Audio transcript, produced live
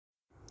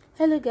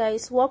Hello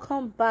guys,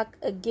 welcome back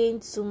again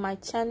to my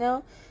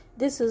channel.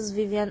 This is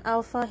Vivian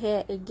Alpha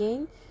here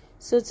again.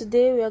 So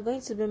today we are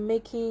going to be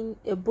making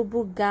a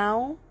BOU-BOU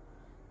gown.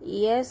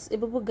 Yes, a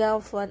BOU-BOU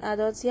gown for an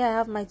adult. Here I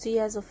have my 2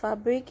 yards of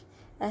fabric,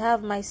 I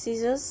have my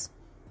scissors,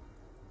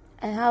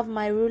 I have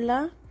my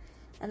ruler,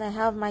 and I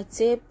have my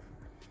tape.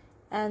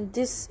 And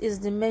this is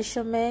the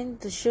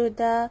measurement: the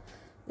shoulder,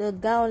 the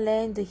gown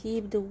length, the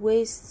hip, the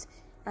waist,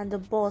 and the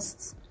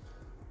bust.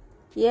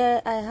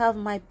 Here I have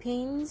my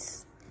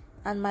pins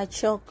and my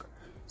chalk.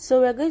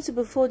 So we're going to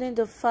be folding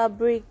the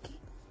fabric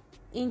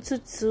into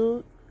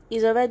two.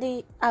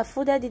 I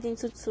folded it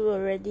into two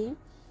already,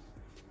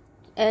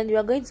 and we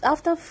are going to,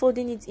 after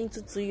folding it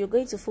into two, you're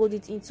going to fold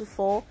it into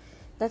four.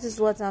 That is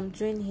what I'm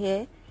doing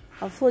here.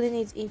 I'm folding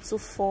it into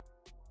four.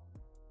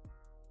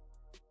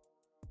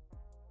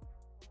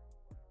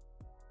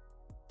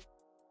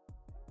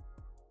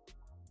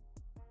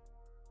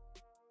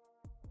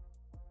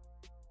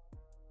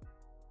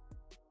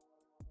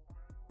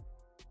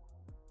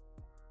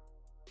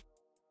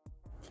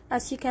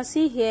 As you can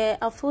see here,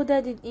 I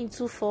folded it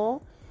into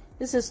four.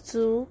 This is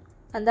two,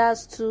 and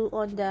that's two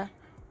under.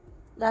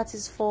 That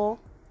is four.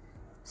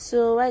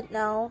 So right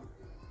now,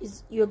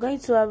 you're going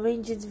to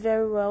arrange it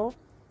very well.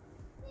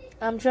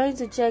 I'm trying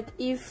to check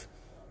if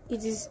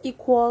it is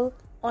equal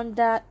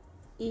under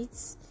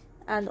it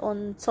and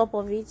on top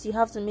of it. You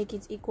have to make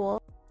it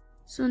equal.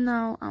 So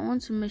now I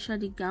want to measure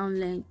the gown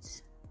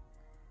length.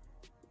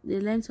 The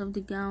length of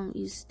the gown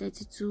is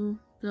 32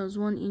 plus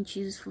 1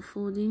 inches for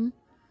folding.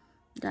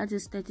 That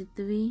is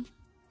 33,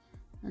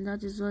 and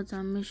that is what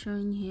I'm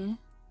measuring here.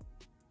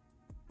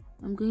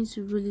 I'm going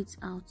to rule it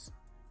out.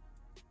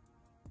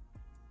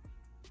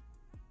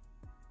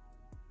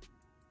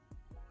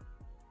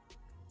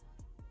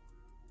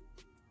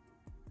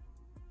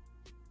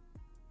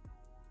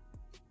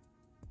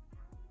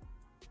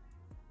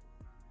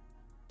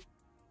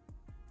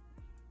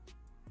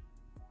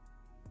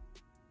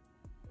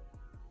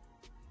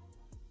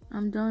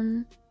 I'm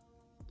done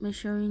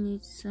measuring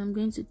it, so I'm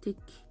going to take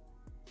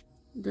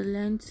the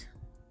length,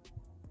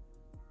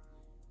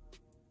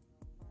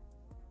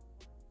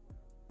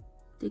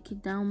 take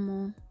it down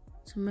more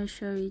to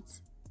measure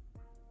it,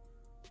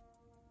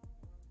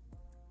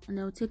 and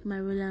I'll take my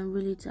ruler and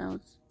rule it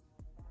out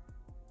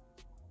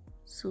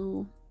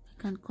so I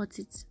can cut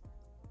it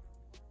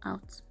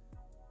out.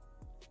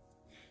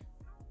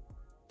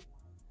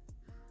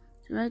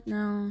 So right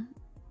now,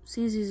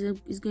 since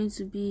it's going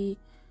to be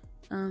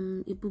a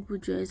BOU-BOU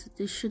dress,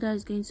 the shoulder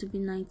is going to be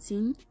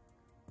 19.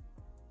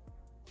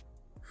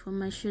 From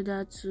my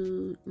shoulder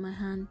to my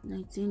hand,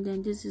 19.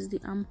 Then this is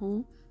the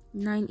armhole,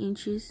 9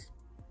 inches.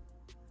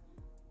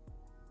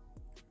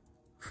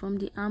 From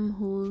the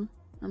armhole,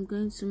 I'm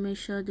going to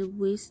measure the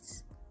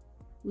waist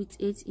with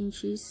 8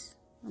 inches.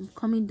 I'm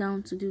coming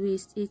down to the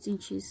waist, 8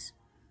 inches.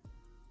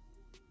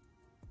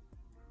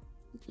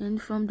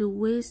 And from the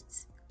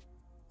waist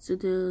to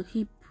the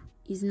hip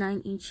is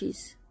 9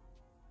 inches.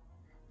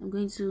 I'm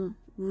going to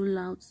rule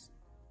out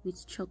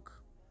with chalk.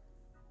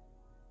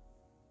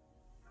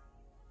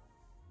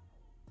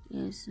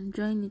 Yes, I'm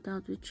drawing it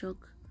out with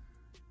chalk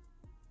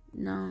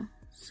now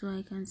so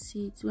I can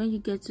see it. When you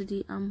get to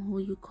the armhole,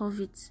 you curve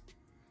it.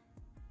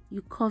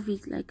 You curve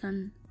it like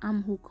an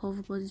armhole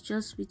curve, but it's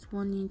just with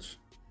 1 inch.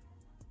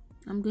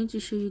 I'm going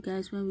to show you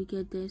guys when we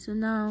get there. So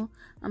now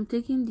I'm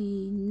taking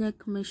the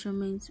neck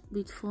measurement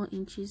with 4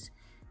 inches,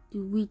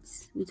 the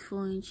width with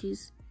 4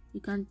 inches.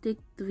 You can take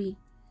 3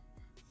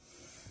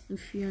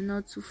 if you're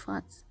not too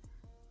fat.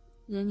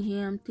 Then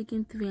here I'm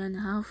taking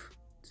 3.5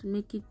 to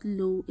make it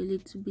low a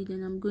little bit.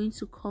 Then I'm going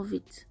to curve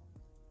it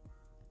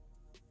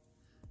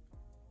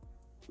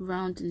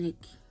round neck.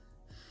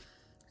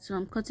 So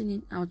I'm cutting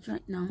it out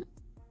right now.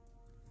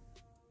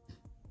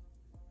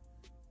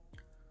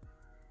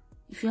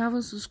 If you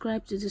haven't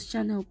subscribed to this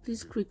channel,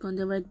 please click on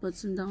the red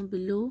button down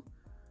below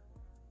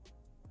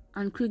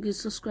and click the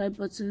subscribe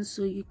button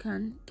so you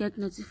can get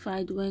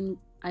notified when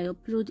I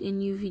upload a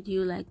new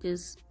video like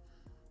this.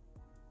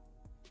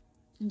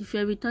 And if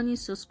you're a returning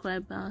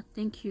subscriber,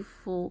 thank you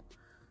for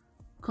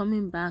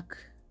coming back.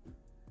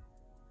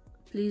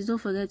 Please don't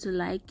forget to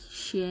like,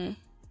 share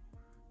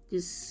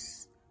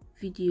this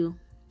video.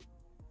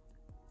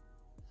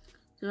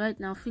 So right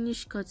now,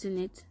 finish cutting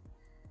it.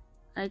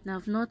 Right now,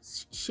 I've not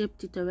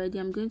shaped it already.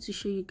 I'm going to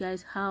show you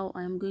guys how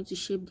I am going to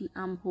shape the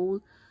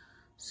armhole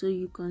so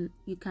you can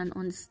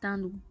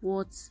understand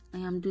what I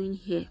am doing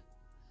here.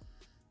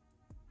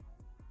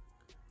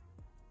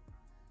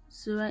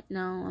 So right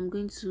now, I'm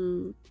going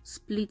to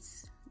split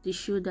the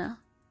shoulder.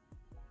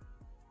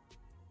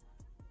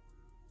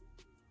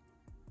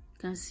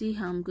 You can see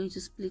how I'm going to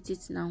split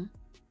it now.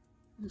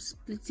 I'm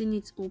splitting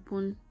it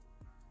open.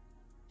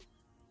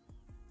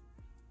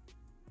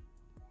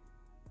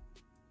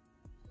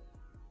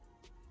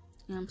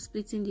 And I'm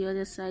splitting the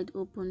other side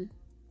open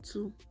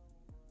too.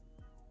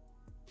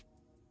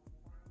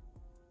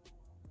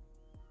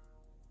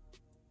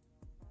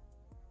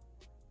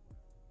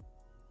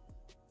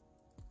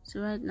 So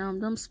right now I'm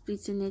done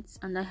splitting it,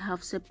 and I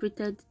have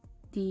separated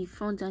the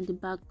front and the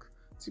back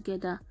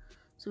together.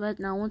 So right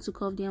now I want to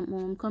curve the arm.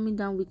 I'm coming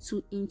down with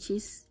 2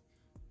 inches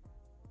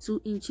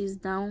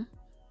down,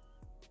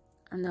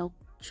 and I'll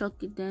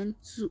chalk it then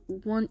to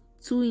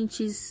 2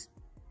 inches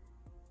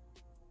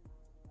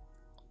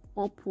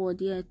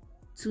upward. Yeah,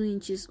 2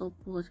 inches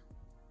upward.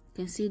 You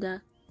can see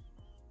that,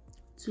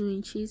 2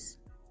 inches,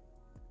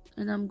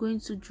 and I'm going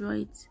to draw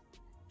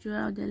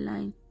out the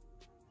line.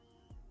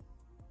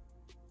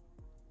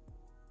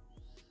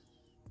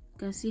 You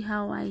can see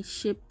how I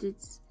shaped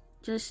it,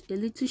 just a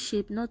little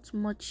shape, not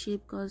much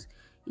shape, because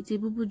it's a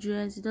boo-boo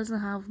dress. It doesn't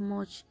have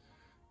much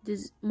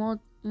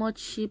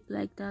shape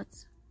like that.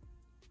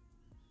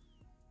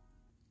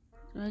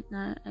 Right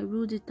now I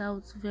ruled it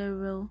out very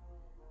well,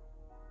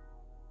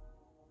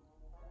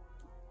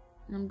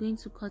 and I'm going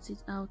to cut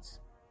it out.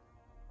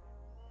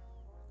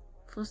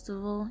 First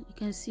of all, you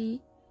can see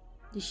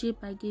the shape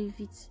I gave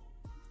it.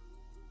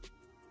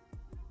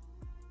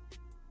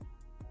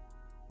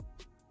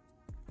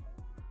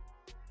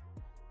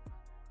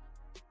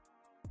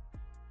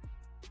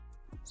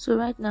 So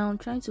right now I'm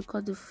trying to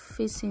cut the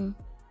facing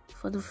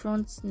for the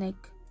front neck.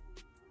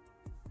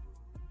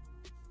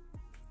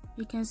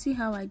 You can see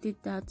how I did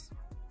that.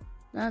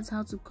 That's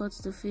how to cut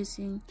the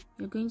facing.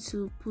 You're going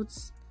to put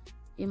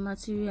a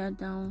material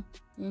down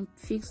and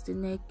fix the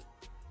neck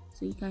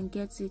so you can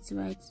get it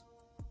right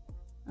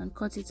and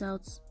cut it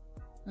out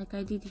like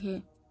I did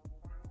here.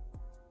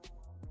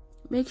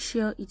 Make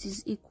sure it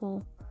is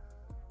equal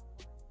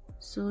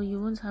so you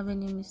won't have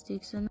any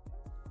mistakes.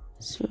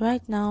 So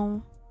right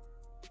now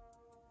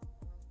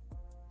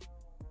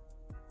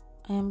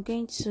I am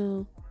going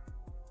to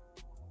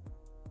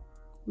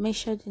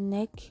measure the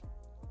neck.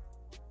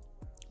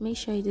 Make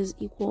sure it is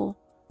equal.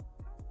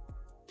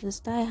 The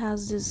style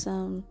has this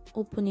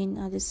opening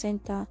at the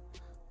center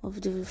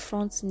of the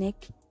front neck,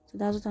 so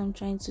that's what I'm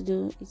trying to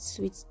do. It's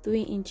with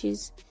 3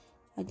 inches.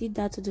 I did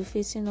that to the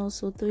facing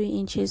also, 3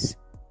 inches,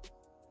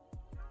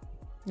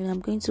 and I'm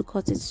going to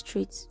cut it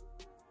straight.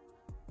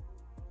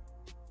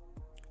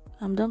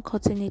 I'm done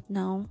cutting it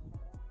now.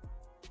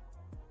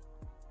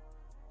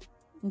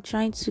 I'm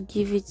trying to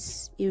give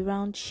it a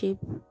round shape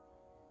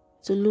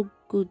to look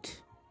good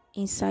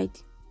inside.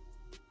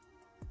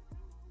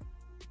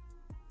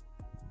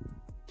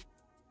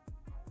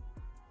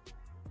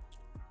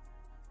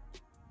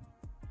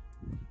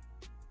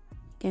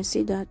 You can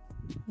see that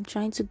I'm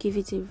trying to give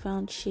it a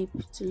round shape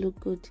to look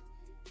good.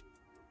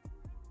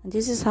 And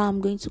this is how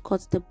I'm going to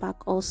cut the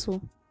back also.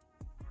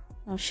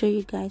 I'll show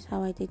you guys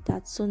how I did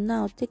that. So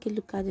now take a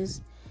look at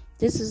this.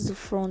 This is the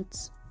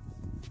front.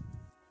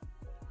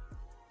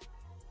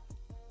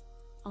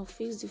 I'll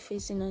fix the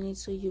facing on it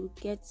so you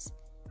get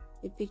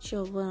a picture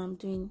of what I'm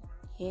doing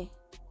here.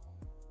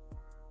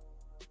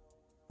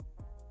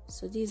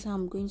 So this is how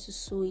I'm going to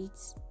sew it.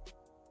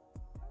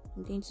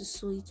 I'm going to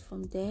sew it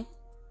from there,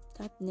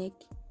 that neck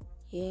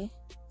here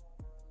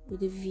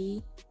with a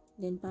V,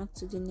 then back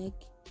to the neck.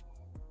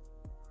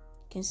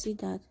 You can see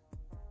that.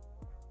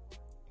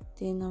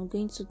 Then I'm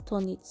going to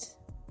turn it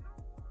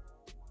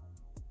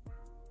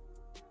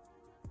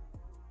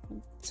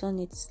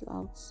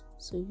out.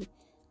 So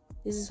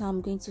this is how I'm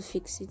going to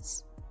fix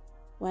it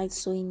while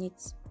sewing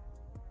it.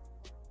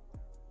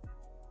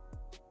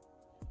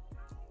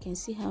 You can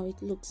see how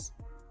it looks.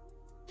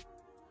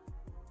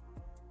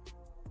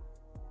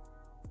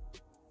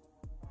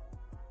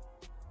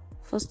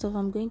 First off,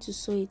 I'm going to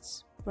sew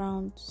it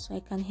round so I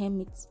can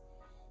hem it.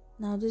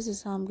 Now this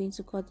is how I'm going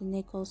to cut the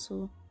neck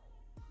also.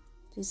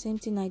 The same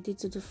thing I did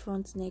to the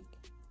front neck,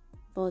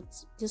 but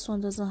this one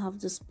doesn't have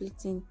the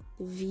splitting,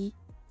 the V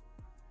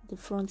the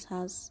front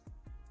has.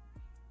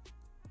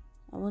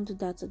 I want to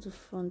do that to the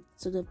front,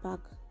 to the back.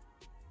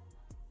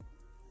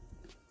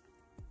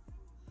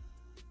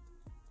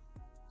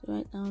 So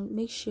right now,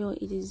 make sure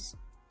it is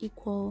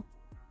equal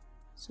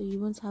so you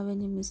won't have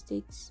any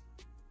mistakes.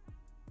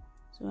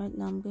 So right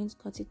now I'm going to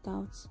cut it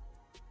out.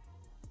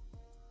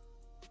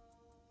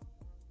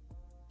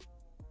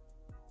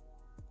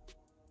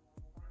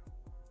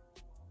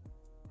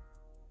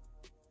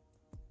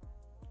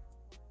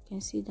 You can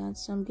see that.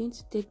 So I'm going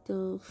to take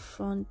the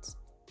front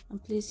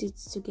and place it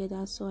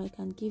together so I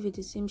can give it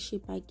the same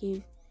shape I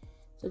gave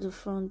to the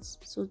front,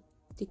 so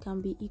they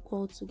can be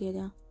equal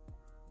together.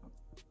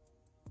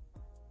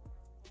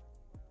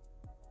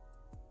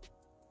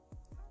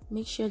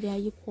 Make sure they are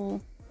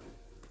equal.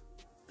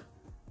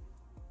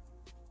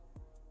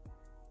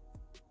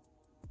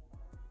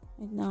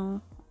 Right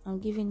now I'm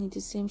giving it the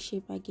same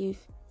shape I gave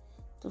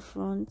the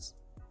front.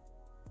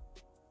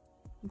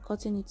 I'm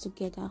cutting it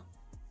together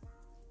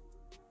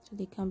so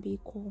they can be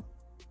equal.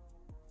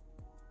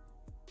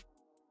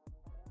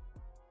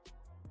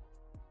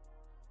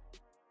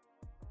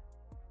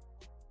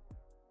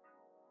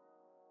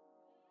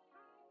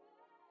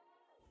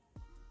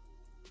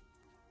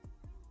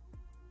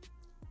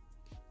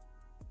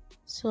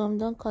 So I'm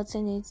done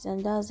cutting it,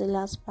 and that's the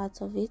last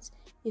part of it.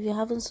 If you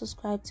haven't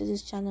subscribed to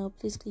this channel,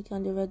 please click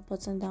on the red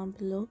button down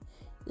below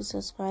to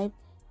subscribe.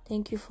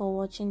 Thank you for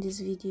watching this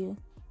video.